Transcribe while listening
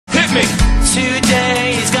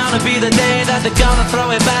today is gonna be the day that they're gonna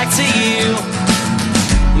throw it back to you.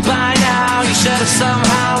 By now you should have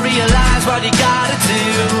somehow realized what you gotta do.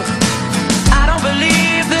 I don't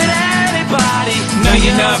believe that anybody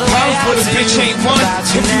 99 problems, but a bitch ain't one.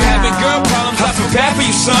 If you having girl problems, I feel bad for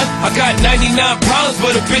you, son. I got 99 problems,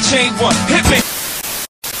 but a bitch ain't one. Hit me.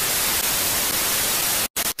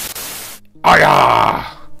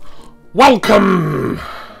 Hiya! Welcome!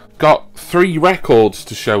 Got 3 records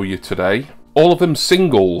to show you today. All of them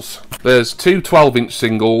singles. There's 2 12-inch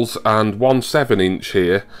singles and 1 7-inch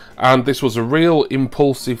here. And this was a real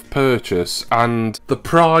impulsive purchase. And the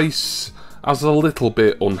price I was a little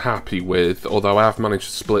bit unhappy with. Although I have managed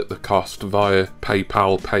to split the cost via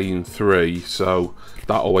PayPal paying 3. So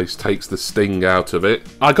that always takes the sting out of it.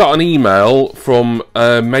 I got an email from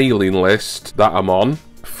a mailing list that I'm on,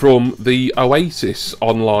 from the Oasis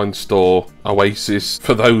online store. Oasis,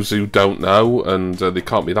 for those who don't know, and there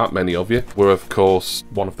can't be that many of you, were of course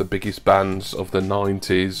one of the biggest bands of the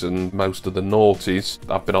 90s and most of the noughties.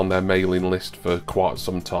 I've been on their mailing list for quite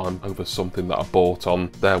some time over something that I bought on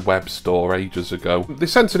their Webstore ages ago. They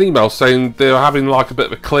sent an email saying they were having like a bit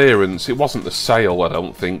of a clearance. It wasn't a sale, I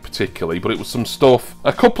don't think, particularly, but it was some stuff.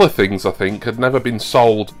 A couple of things, I think, had never been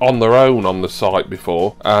sold on their own on the site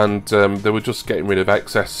before, and they were just getting rid of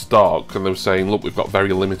excess stock, and they were saying, look, we've got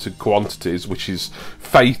very limited quantities, which is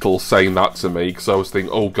fatal saying that to me, because I was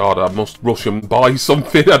thinking, oh god, I must rush and buy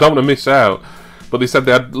something, I don't want to miss out. But they said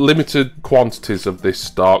they had limited quantities of this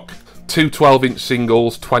stock. 2 12-inch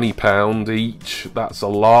singles, £20 each, that's a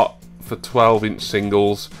lot for 12-inch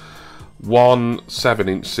singles. 1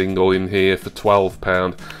 7-inch single in here for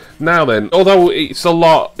 £12. Now then, although it's a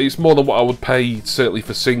lot, it's more than what I would pay certainly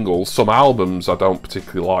for singles. Some albums I don't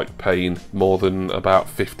particularly like paying more than about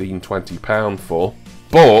 £15–20 for.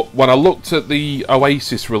 But when I looked at the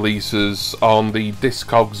Oasis releases on the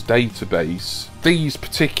Discogs database, these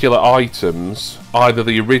particular items, either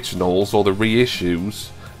the originals or the reissues,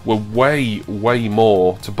 were way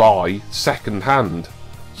more to buy second hand.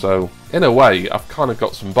 So in a way, I've kind of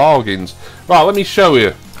got some bargains. Right, let me show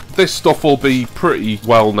you. This stuff will be pretty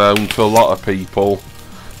well known to a lot of people.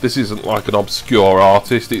 This isn't like an obscure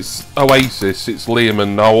artist, it's Oasis, it's Liam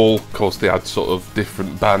and Noel. Of course they had sort of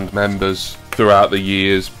different band members throughout the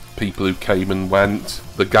years, people who came and went.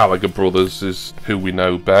 The Gallagher brothers is who we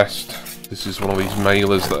know best. This is one of these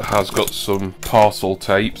mailers that has got some parcel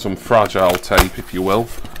tape, some fragile tape if you will,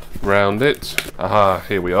 around it. Aha,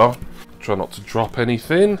 here we are. Try not to drop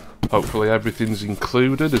anything. Hopefully everything's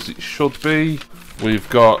included as it should be. We've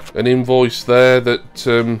got an invoice there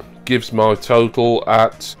that gives my total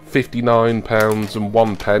at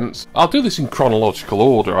 £59.01. I'll do this in chronological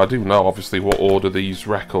order. I do know obviously what order these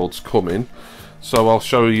records come in. So I'll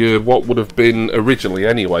show you what would have been originally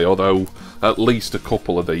anyway, although at least a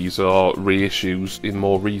couple of these are reissues in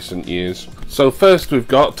more recent years. So first we've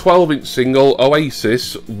got 12-inch single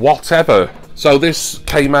Oasis, Whatever. So this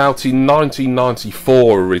came out in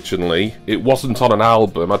 1994 originally. It wasn't on an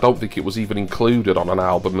album. I don't think it was even included on an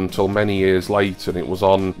album until many years later, and it was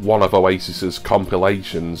on one of Oasis's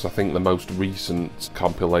compilations. I think the most recent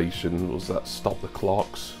compilation was that Stop the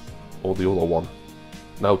Clocks, or the other one.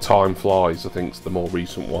 No, Time Flies, I think, is the more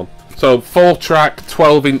recent one. So 4-track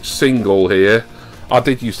 12-inch single here. I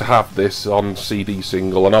did used to have this on CD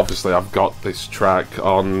single, and obviously I've got this track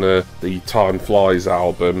on the Time Flies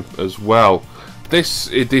album as well.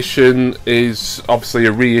 This edition is obviously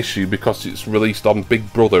a reissue because it's released on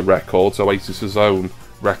Big Brother Records, Oasis's own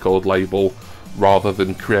record label, rather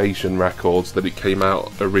than Creation Records that it came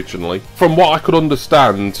out originally. From what I could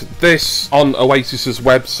understand, this on Oasis's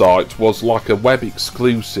website was like a web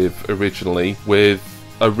exclusive originally, with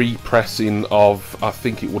a repressing of, I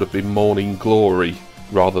think it would have been Morning Glory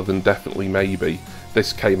rather than Definitely Maybe.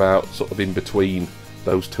 This came out sort of in between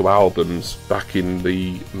those 2 albums back in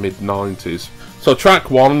the mid-90s. So track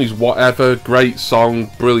 1 is Whatever, great song,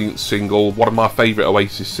 brilliant single, one of my favourite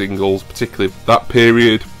Oasis singles, particularly that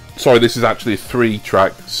period. Sorry, this is actually a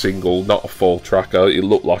 3-track single, not a 4-track. It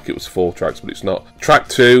looked like it was 4 tracks, but it's not. Track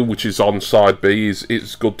 2, which is on side B, is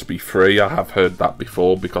It's Good to Be Free. I have heard that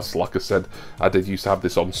before because, like I said, I did used to have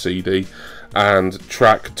this on CD. And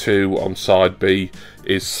track 2 on side B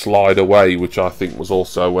is Slide Away, which I think was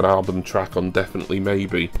also an album track on Definitely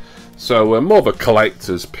Maybe. So more of a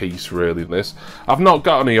collector's piece really, this. I've not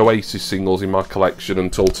got any Oasis singles in my collection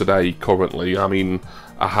until today currently. I mean,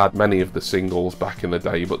 I had many of the singles back in the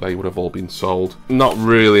day, but they would have all been sold. Not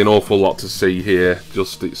really an awful lot to see here,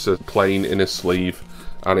 just it's a plain inner sleeve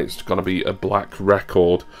and it's going to be a black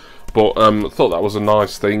record. But I thought that was a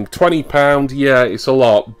nice thing. £20, yeah, it's a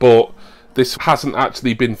lot, but This hasn't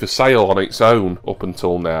actually been for sale on its own up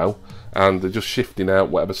until now, and they're just shifting out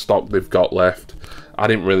whatever stock they've got left. I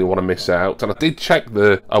didn't really want to miss out, and I did check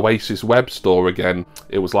the Oasis Webstore again.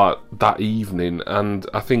 It was like that evening, and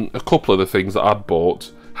I think a couple of the things that I'd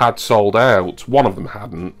bought had sold out. One of them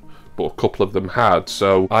hadn't, but a couple of them had,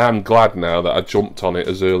 so I am glad now that I jumped on it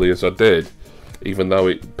as early as I did, even though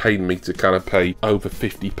it pained me to kind of pay over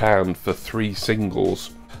 £50 for 3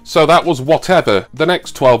 singles. So that was Whatever, the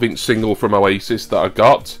next 12-inch single from Oasis that I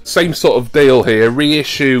got. Same sort of deal here,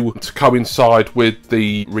 reissue to coincide with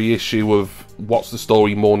the reissue of What's the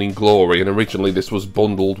Story Morning Glory, and originally this was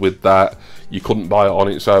bundled with that. You couldn't buy it on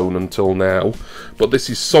its own until now. But this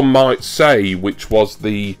is Some Might Say, which was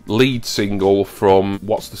the lead single from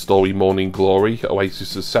What's the Story Morning Glory,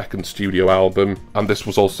 Oasis's second studio album, and this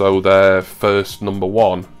was also their first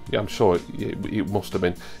 #1. Yeah, I'm sure it must have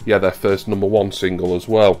been. Yeah, their first #1 single as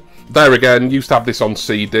well. There again, used to have this on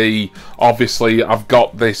CD. Obviously, I've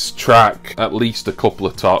got this track at least a couple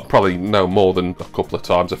of times, probably no more than a couple of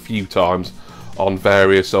times, a few times, on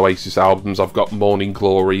various Oasis albums. I've got Morning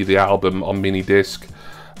Glory, the album, on mini disc,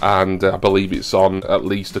 and I believe it's on at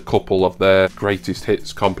least a couple of their greatest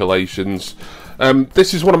hits compilations.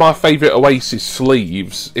 This is one of my favourite Oasis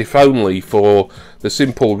sleeves, if only for the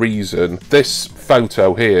simple reason this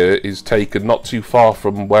photo here is taken not too far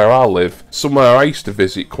from where I live, somewhere I used to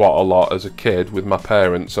visit quite a lot as a kid with my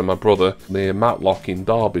parents and my brother, near Matlock in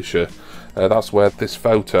Derbyshire. That's where this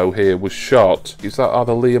photo here was shot. Is that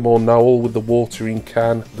either Liam or Noel with the watering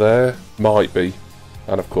can there? Might be.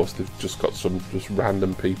 And of course they've just got some just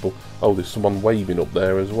random people. Oh, there's someone waving up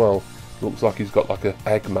there as well. Looks like he's got like a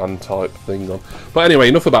Eggman type thing on. But anyway,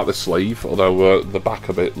 enough about the sleeve, although the back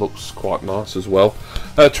of it looks quite nice as well.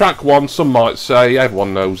 Track 1, Some Might Say,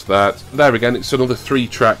 everyone knows that. There again, it's another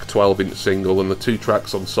 3-track 12-inch single, and the 2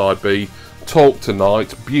 tracks on side B. Talk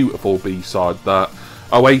Tonight, beautiful B-side that.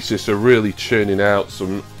 Oasis are really churning out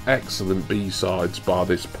some excellent B-sides by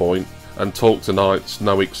this point, and Talk Tonight's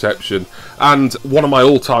no exception. And one of my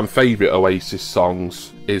all-time favourite Oasis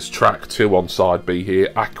songs is track 2 on side B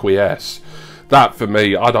here, Acquiesce. That for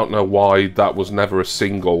me, I don't know why that was never a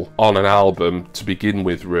single on an album to begin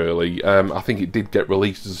with, really. I think it did get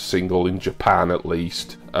released as a single in Japan at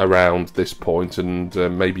least around this point, and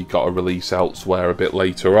maybe got a release elsewhere a bit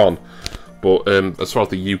later on. But as far as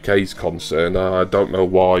the UK is concerned, I don't know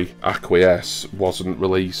why Acquiesce wasn't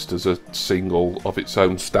released as a single of its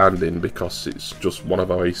own standing, because it's just one of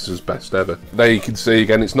Oasis's best ever. There you can see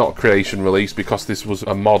again, it's not a creation release because this was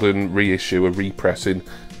a modern reissue, a repressing.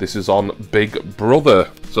 This is on Big Brother.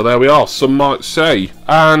 So there we are, Some Might Say.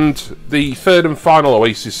 And the third and final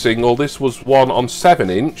Oasis single, this was one on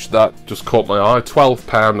 7-inch that just caught my eye.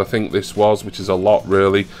 £12 I think this was, which is a lot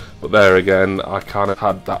really. But there again, I kind of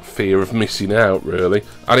had that fear of missing out really.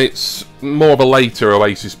 And it's more of a later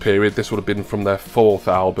Oasis period. This would have been from their 4th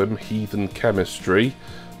album, Heathen Chemistry,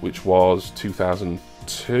 which was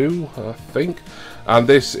 2002 I think. And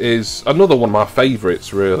this is another one of my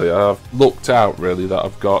favourites really. I've looked out really that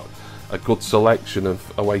I've got a good selection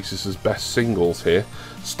of Oasis's best singles here.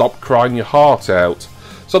 Stop Crying Your Heart Out.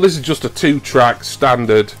 So this is just a 2-track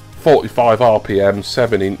standard 45 RPM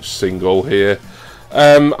 7-inch single here.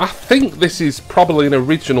 I think this is probably an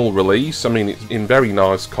original release. I mean, it's in very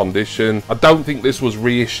nice condition. I don't think this was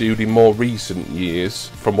reissued in more recent years,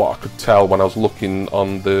 from what I could tell when I was looking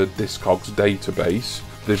on the Discogs database.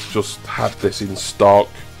 They've just had this in stock.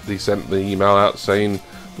 They sent the email out saying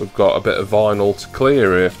we've got a bit of vinyl to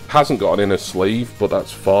clear here. Hasn't got an inner sleeve, but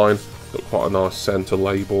that's fine. Got quite a nice centre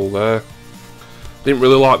label there. Didn't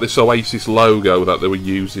really like this Oasis logo that they were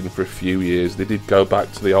using for a few years. They did go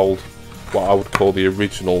back to the old, what I would call the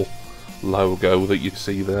original logo that you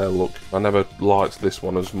see there. Look, I never liked this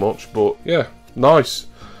one as much, but yeah, nice.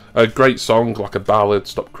 A great song, like a ballad,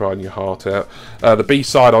 Stop Crying Your Heart Out. The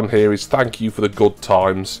B-side on here is Thank You for the Good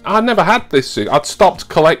Times. I never had this thing. I'd stopped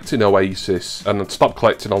collecting Oasis, and I'd stopped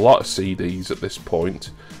collecting a lot of CDs at this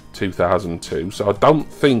point, 2002, so I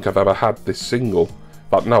don't think I've ever had this single.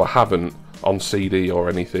 But no, I haven't on CD or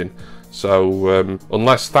anything. So,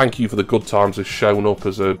 unless Thank You for the Good Times has shown up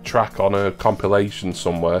as a track on a compilation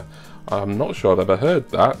somewhere, I'm not sure I've ever heard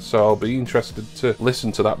that, so I'll be interested to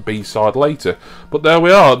listen to that B-side later. But there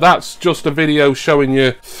we are, that's just a video showing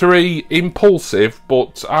you 3 impulsive,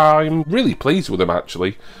 but I'm really pleased with them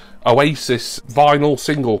actually, Oasis vinyl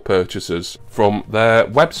single purchases from their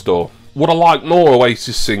web store. Would I like more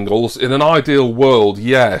Oasis singles? In an ideal world,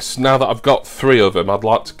 yes. Now that I've got 3 of them, I'd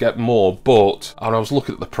like to get more, but I was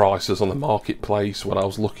looking at the prices on the marketplace when I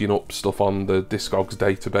was looking up stuff on the Discogs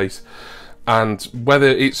database, And whether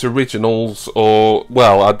it's originals or,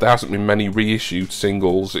 well, there hasn't been many reissued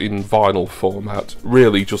singles in vinyl format.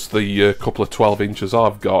 Really just the couple of 12 inches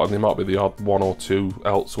I've got, and there might be the odd one or two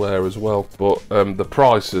elsewhere as well. But the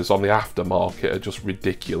prices on the aftermarket are just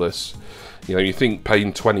ridiculous. You know, you think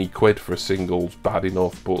paying 20 quid for a single's bad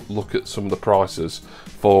enough, but look at some of the prices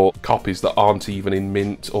for copies that aren't even in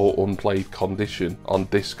mint or unplayed condition on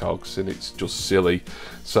Discogs, and it's just silly.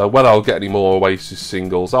 So whether I'll get any more Oasis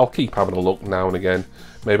singles, I'll keep having a look now and again.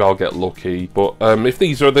 Maybe I'll get lucky. But if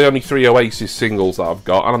these are the only 3 Oasis singles that I've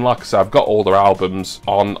got, and like I said, I've got all their albums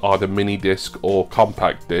on either mini disc or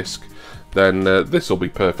compact disc, then this will be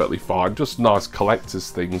perfectly fine. Just nice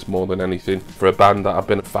collector's things more than anything for a band that I've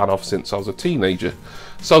been a fan of since I was a teenager.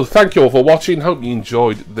 So thank you all for watching. Hope you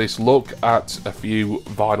enjoyed this look at a few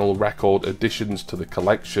vinyl record additions to the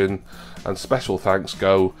collection, and special thanks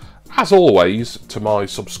go, as always, to my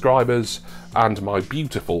subscribers and my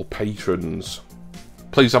beautiful patrons.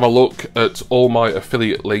 Please have a look at all my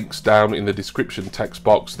affiliate links down in the description text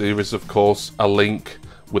box. There is of course a link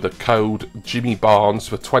with a code Jimmy Barnes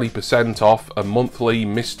for 20% off a monthly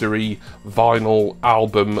mystery vinyl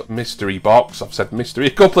album mystery box. I've said mystery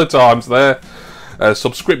a couple of times there.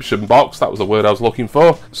 Subscription box, that was the word I was looking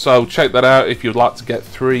for. So check that out if you'd like to get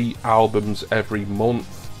 3 albums every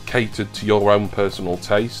month catered to your own personal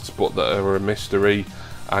tastes, but that are a mystery,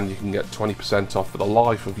 and you can get 20% off for the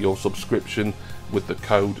life of your subscription with the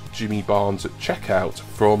code Jimmy Barnes at checkout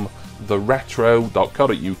from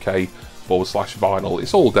theretro.co.uk/vinyl.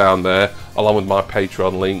 It's all down there, along with my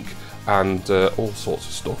Patreon link and all sorts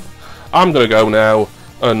of stuff. I'm going to go now,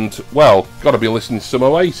 and, well, got to be listening to some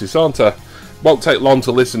Oasis, aren't I? Won't take long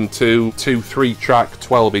to listen to 2 3-track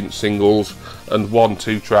 12-inch singles and 1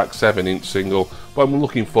 2-track 7-inch single, but I'm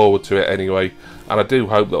looking forward to it anyway, and I do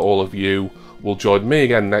hope that all of you will join me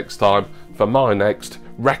again next time for my next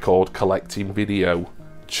record collecting video.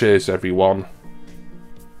 Cheers everyone.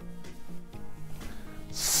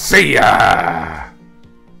 See ya!